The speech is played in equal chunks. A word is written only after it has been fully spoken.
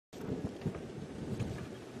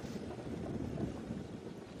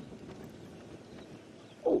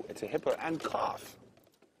It's a hippo and calf.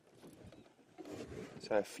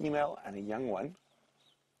 So a female and a young one.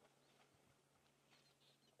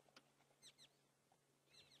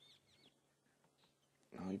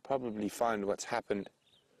 Now you probably find what's happened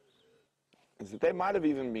is that they might have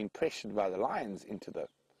even been pressured by the lions into the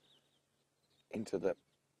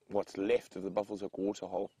what's left of the Buffalo's Hook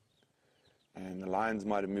waterhole, and the lions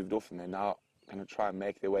might have moved off, and they're now going to try and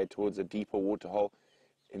make their way towards a deeper waterhole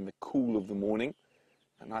in the cool of the morning,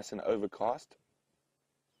 and nice and overcast.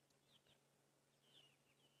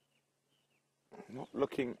 Not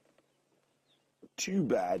looking too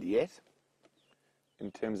bad yet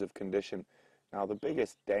in terms of condition. Now the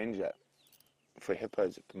biggest danger for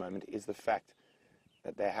hippos at the moment is the fact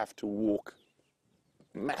that they have to walk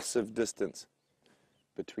massive distance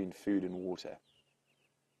between food and water.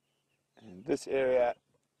 And in this area,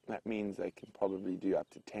 that means they can probably do up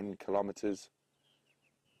to 10 kilometers,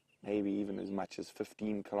 maybe even as much as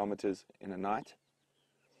 15 kilometers in a night.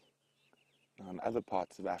 Now in other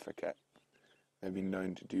parts of Africa, they've been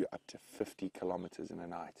known to do up to 50 kilometers in a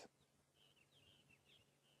night.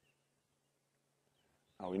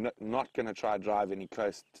 Now, we're not going to try to drive any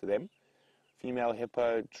close to them. Female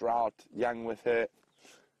hippo, drought, young with her,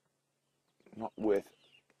 not worth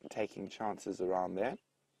taking chances around there.